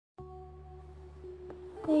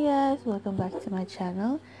Hey guys, welcome back to my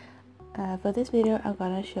channel. For this video, I'm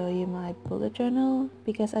gonna show you my bullet journal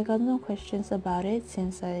because I got some questions about it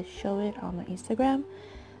since I show it on my Instagram.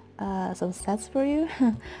 Some stats for you.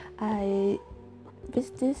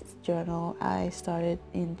 This journal I started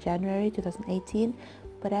in January 2018,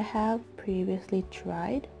 but I have previously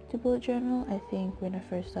tried to bullet journal. I think when I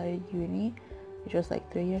first started uni, which was like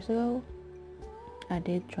 3 years ago, I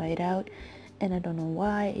did try it out, and I don't know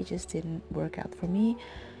why, it just didn't work out for me,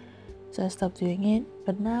 so I stopped doing it.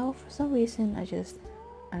 But now for some reason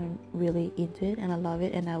I'm really into it and I love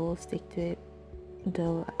it, and I will stick to it,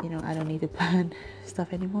 though I don't need to plan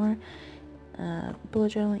stuff anymore.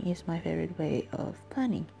 Bullet journaling is my favorite way of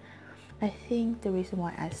planning. I think the reason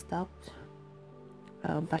why I stopped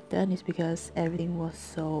back then is because everything was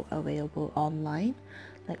so available online.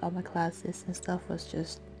 Like all my classes and stuff was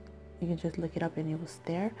just, you can just look it up and it was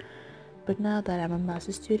there. But now that I'm a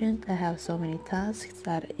master's student, I have so many tasks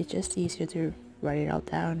that it's just easier to write it all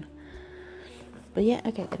down. But yeah,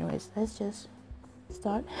 okay, anyways, let's just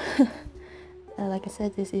start. Like I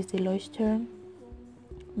said, this is the Leuchtturm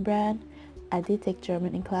brand. I did take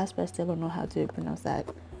German in class, but I still don't know how to pronounce that.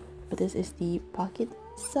 But this is the pocket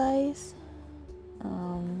size,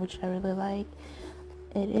 which I really like.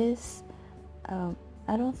 It is, I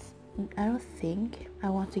don't think I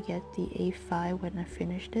want to get the A5 when I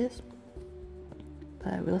finish this,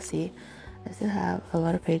 but we'll see. I still have a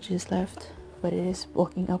lot of pages left, but it is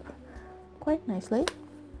bulking up quite nicely.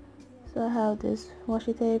 So I have this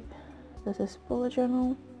washi tape. This is bullet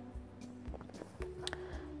journal,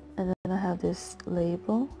 and then I have this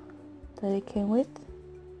label that it came with.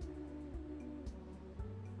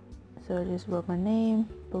 So I just wrote my name,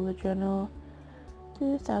 bullet journal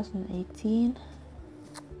 2018.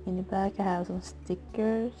 In the back I have some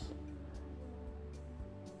stickers.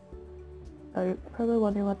 You're probably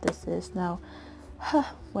wondering what this is now.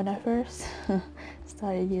 When I first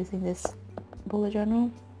started using this bullet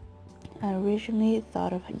journal, I originally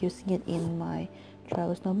thought of using it in my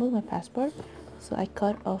traveler's notebook, my passport. So I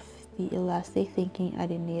cut off the elastic thinking I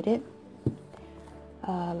didn't need it.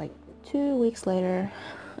 Like 2 weeks later,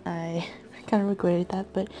 I kind of regretted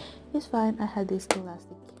that, but it's fine. I had these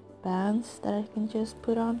elastic bands that I can just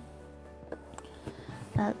put on.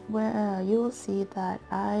 Where you will see that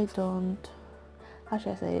I don't, how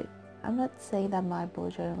should I say it? I'm not saying that my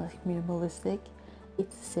bullet journal is minimalistic.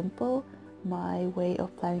 It's simple. My way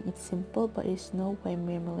of planning is simple, but it's no way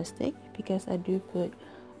minimalistic because I do put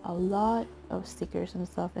a lot of stickers and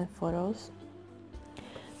stuff and photos.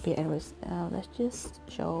 But yeah, anyways, let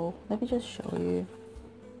me just show you.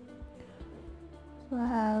 So I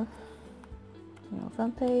have,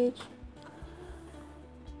 front page.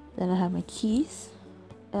 Then I have my keys.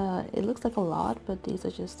 It looks like a lot, but these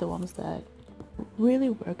are just the ones that really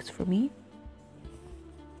works for me.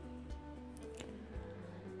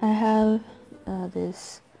 I have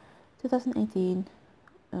this 2018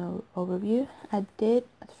 overview. I did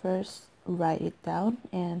at first write it down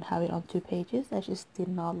and have it on 2 pages. I just did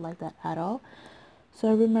not like that at all. So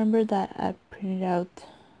I remember that I printed out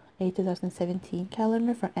a 2017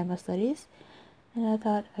 calendar for Emma Studies, and I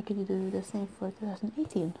thought I could do the same for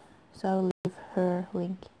 2018. So I'll leave her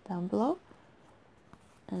link down below,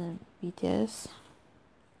 and then BTS,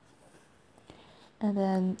 and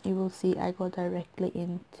then you will see I go directly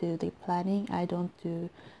into the planning. I don't do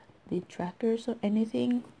the trackers or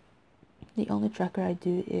anything. The only tracker I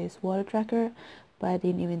do is water tracker, but I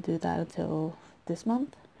didn't even do that until this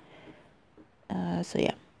month. So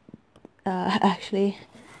yeah, I actually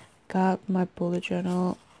got my bullet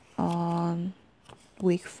journal on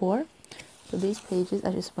week 4. So these pages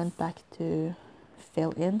I just went back to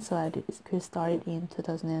fill in, so I could start it in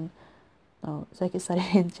I could start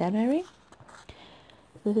it in January.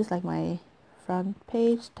 This is like my front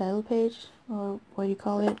page, title page, or what do you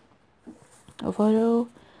call it, a photo,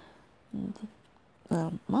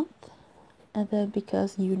 month. And then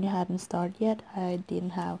because uni hadn't started yet, I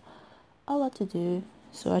didn't have a lot to do,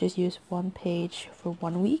 so I just used 1 page for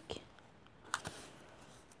 1 week.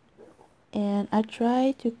 And I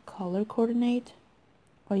try to color coordinate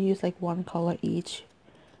or use like 1 color each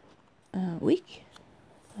week.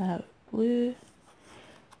 Blue,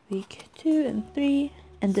 week 2 and 3,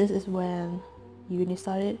 and this is when uni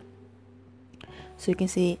started. So you can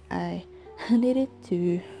see I needed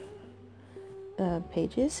 2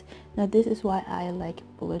 pages. Now this is why I like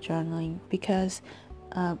bullet journaling, because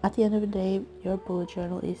at the end of the day, your bullet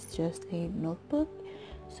journal is just a notebook,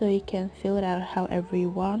 so you can fill it out however you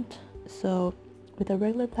want. So with a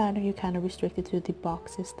regular planner, you're kind of restricted to the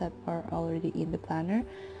boxes that are already in the planner.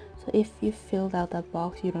 So if you filled out that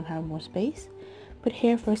box, you don't have more space. But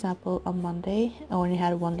here, for example, on Monday I only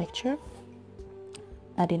had one lecture.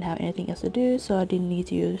 I didn't have anything else to do, so I didn't need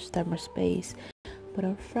to use that much space. But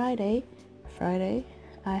on Friday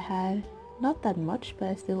I had not that much, but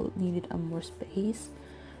I still needed a more space,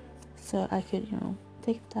 so I could, you know,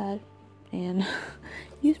 take that and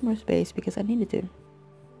use more space because I needed to,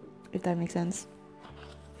 if that makes sense.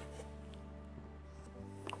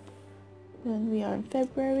 Then we are in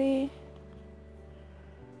February.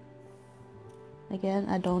 Again,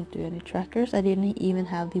 I don't do any trackers. I didn't even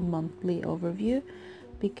have the monthly overview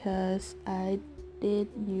because I did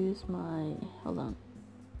use my, hold on,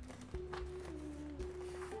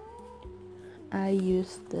 I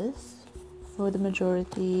used this for the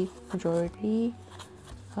majority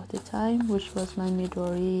of the time, which was my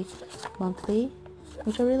Midori monthly,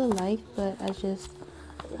 which I really liked, but I just,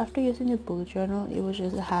 after using the bullet journal, it was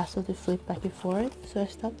just a hassle to flip back and forth, so I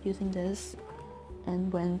stopped using this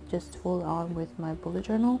and went just full on with my bullet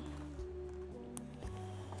journal.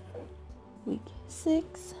 Week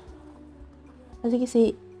 6. As you can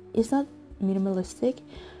see, it's not minimalistic,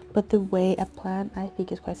 but the way I plan, I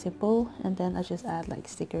think, is quite simple, and then I just add like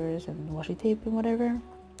stickers and washi tape and whatever.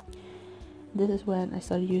 This is when I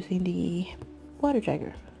started using the water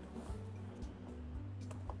tracker.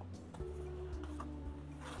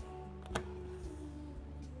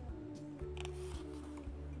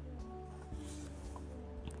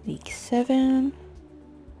 Week 7.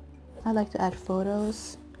 I like to add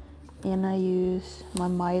photos, and I use my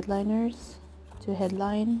mindliners to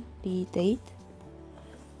headline the date.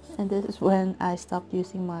 And this is when I stopped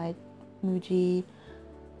using my Muji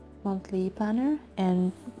monthly planner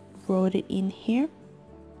and wrote it in here.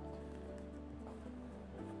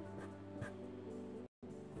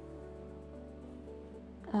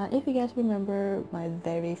 If you guys remember my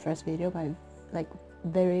very first video, my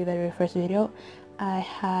very first video, I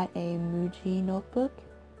had a Muji notebook,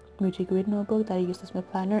 Muji grid notebook that I used as my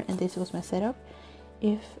planner, and this was my setup.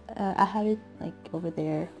 If I have it like over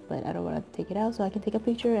there, but I don't want to take it out, so I can take a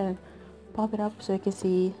picture and pop it up so you can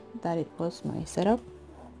see that it was my setup.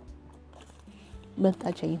 But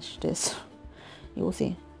I changed this, you will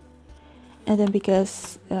see. And then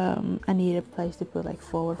because I need a place to put like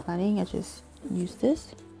forward planning, I just used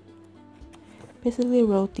this. Basically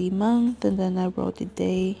wrote the month, and then I wrote the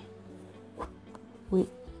day with,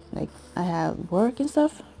 like, I have work and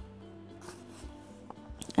stuff.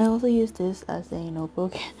 I also use this as a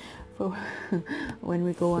notebook for when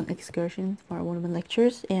we go on excursions for one of my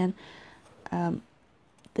lectures, and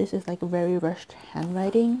this is like very rushed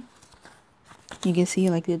handwriting. You can see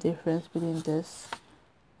like the difference between this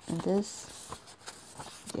and this.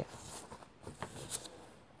 Yeah.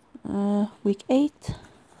 Week 8,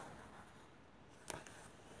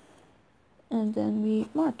 and then we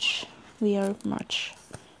are March,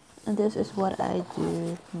 and this is what I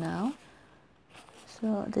do now.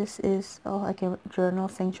 So this is like a journal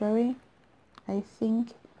sanctuary. I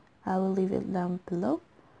think I will leave it down below,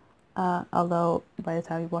 although by the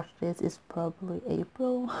time you watch this it's probably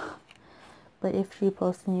April. But if she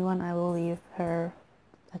posts a new one, I will leave her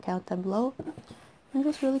account down below. It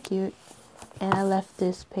was really cute, and I left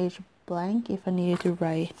this page blank if I needed to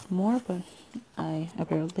write more, but I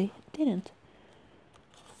apparently didn't.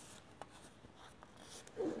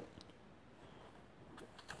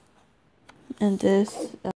 And this,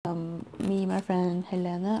 me and my friend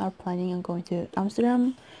Helena are planning on going to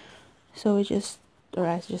Amsterdam, so I just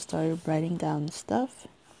started writing down stuff.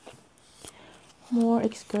 More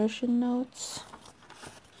excursion notes.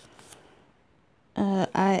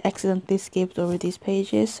 I accidentally skipped over these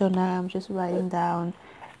pages, so now I'm just writing down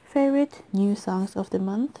favorite new songs of the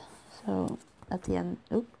month. So at the end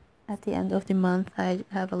of the month, I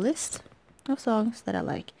have a list of songs that I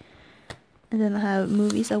like, and then I have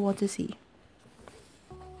movies I want to see.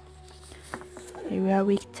 Here we are,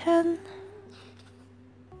 week 10.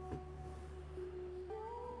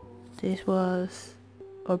 This was,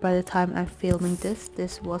 or by the time I'm filming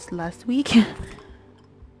this was last week.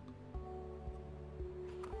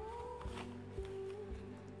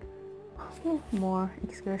 More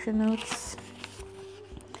excursion notes.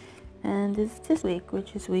 And this week,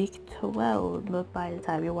 which is week 12, but by the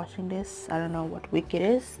time you're watching this, I don't know what week it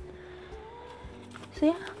is. So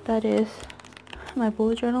yeah, that is my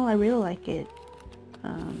bullet journal. I really like it.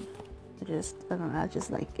 I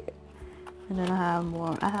just like it. And then I have a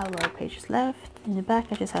lot of pages left. In the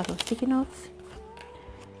back I just have some sticky notes,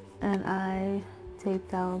 and I taped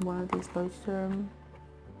down one of these Leuchtturm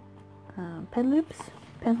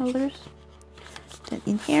pen holders. Then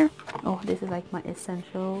in here, this is like my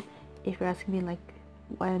essential. If you're asking me like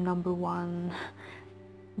my number one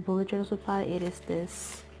bullet journal supply, it is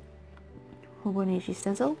this muji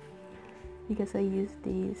stencil because I use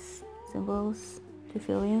these symbols to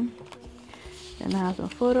fill in. Then I have some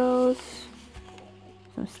photos,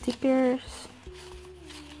 some stickers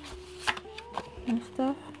and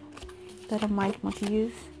stuff that I might want to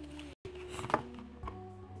use.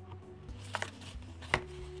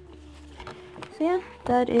 So yeah,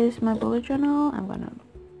 that is my bullet journal. I'm gonna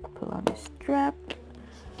pull on this strap.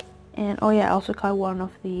 And oh yeah, I also cut one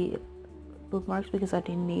of the bookmarks because I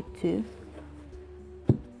didn't need to.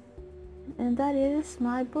 And that is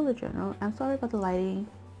my bullet journal. I'm sorry about the lighting.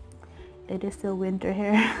 It is still winter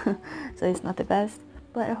here, so it's not the best.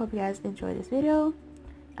 But I hope you guys enjoyed this video.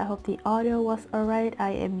 I hope the audio was alright.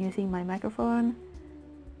 I am using my microphone,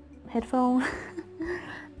 headphone.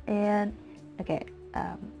 And okay,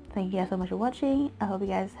 thank you guys so much for watching. I hope you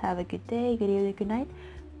guys have a good day, good evening, good night,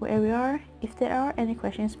 wherever you are. If there are any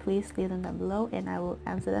questions, please leave them down below and I will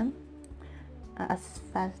answer them as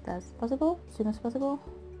fast as possible, as soon as possible.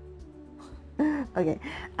 Okay,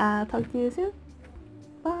 I'll talk to you soon.